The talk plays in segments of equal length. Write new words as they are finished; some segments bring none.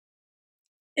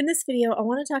In this video, I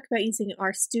want to talk about using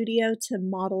RStudio to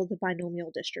model the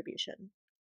binomial distribution.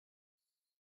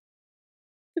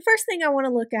 The first thing I want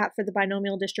to look at for the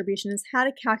binomial distribution is how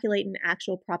to calculate an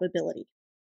actual probability.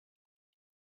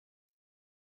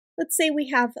 Let's say we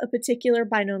have a particular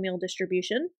binomial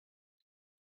distribution.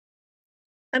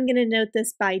 I'm going to note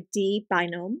this by D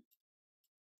binom.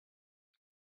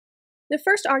 The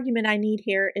first argument I need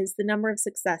here is the number of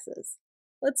successes.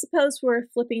 Let's suppose we're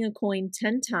flipping a coin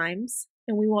 10 times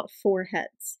and we want 4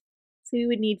 heads. So we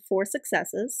would need 4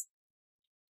 successes.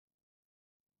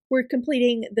 We're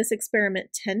completing this experiment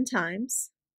 10 times,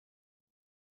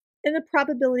 and the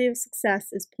probability of success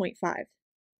is 0.5.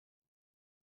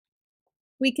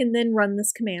 We can then run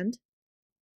this command,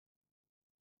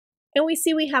 and we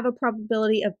see we have a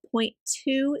probability of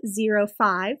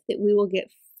 0.205 that we will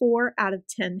get 4 out of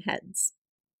 10 heads.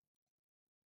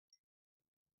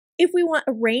 If we want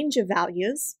a range of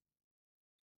values,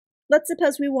 let's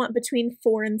suppose we want between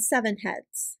 4 and 7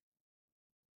 heads.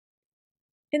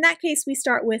 In that case, we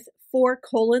start with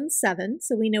 4:7,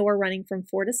 so we know we're running from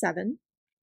 4 to 7.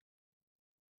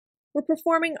 We're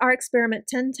performing our experiment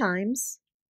 10 times,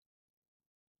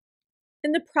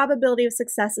 and the probability of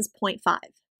success is 0.5.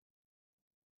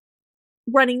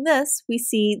 Running this, we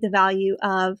see the value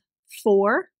of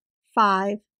 4,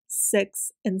 5,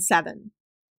 6, and 7.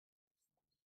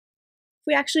 If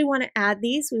we actually want to add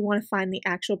these, we want to find the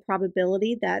actual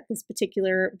probability that this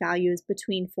particular value is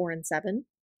between 4 and 7.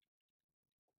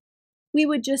 We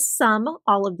would just sum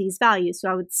all of these values. So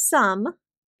I would sum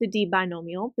the D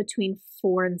binomial between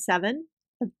 4 and 7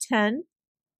 of 10,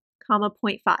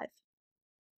 0.5.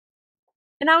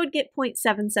 And I would get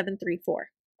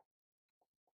 0.7734.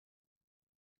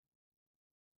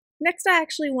 Next, I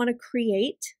actually want to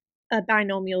create a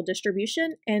binomial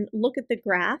distribution and look at the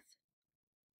graph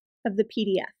of the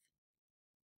PDF.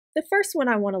 The first one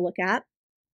I want to look at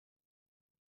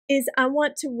is I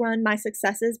want to run my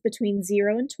successes between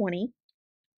 0 and 20.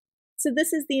 So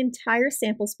this is the entire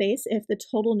sample space if the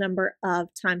total number of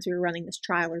times we were running this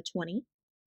trial are 20.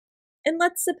 And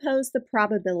let's suppose the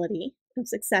probability of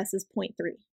success is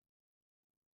 0.3.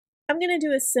 I'm going to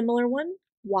do a similar one,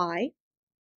 Y,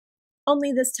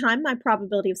 only this time my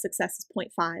probability of success is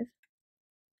 0.5.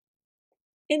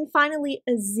 And finally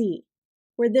a Z,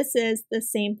 where this is the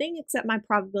same thing except my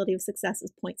probability of success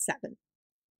is 0.7.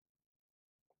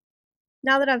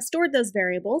 Now that I've stored those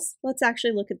variables, let's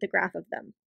actually look at the graph of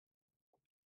them.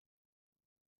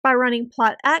 By running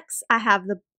plot x, I have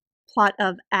the plot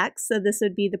of x, so this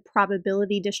would be the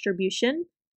probability distribution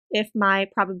if my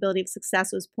probability of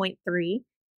success was 0.3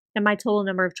 and my total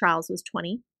number of trials was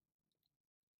 20.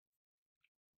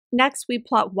 Next, we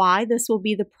plot y. This will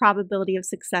be the probability of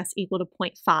success equal to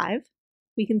 0.5.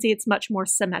 We can see it's much more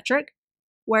symmetric,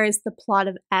 whereas the plot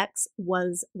of x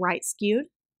was right skewed.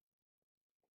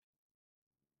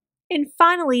 And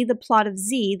finally, the plot of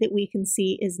z that we can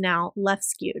see is now left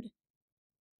skewed.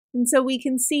 And so we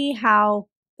can see how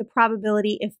the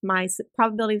probability, if my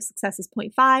probability of success is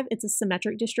 0.5, it's a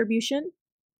symmetric distribution.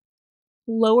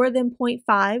 Lower than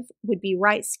 0.5 would be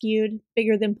right skewed,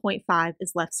 bigger than 0.5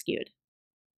 is left skewed.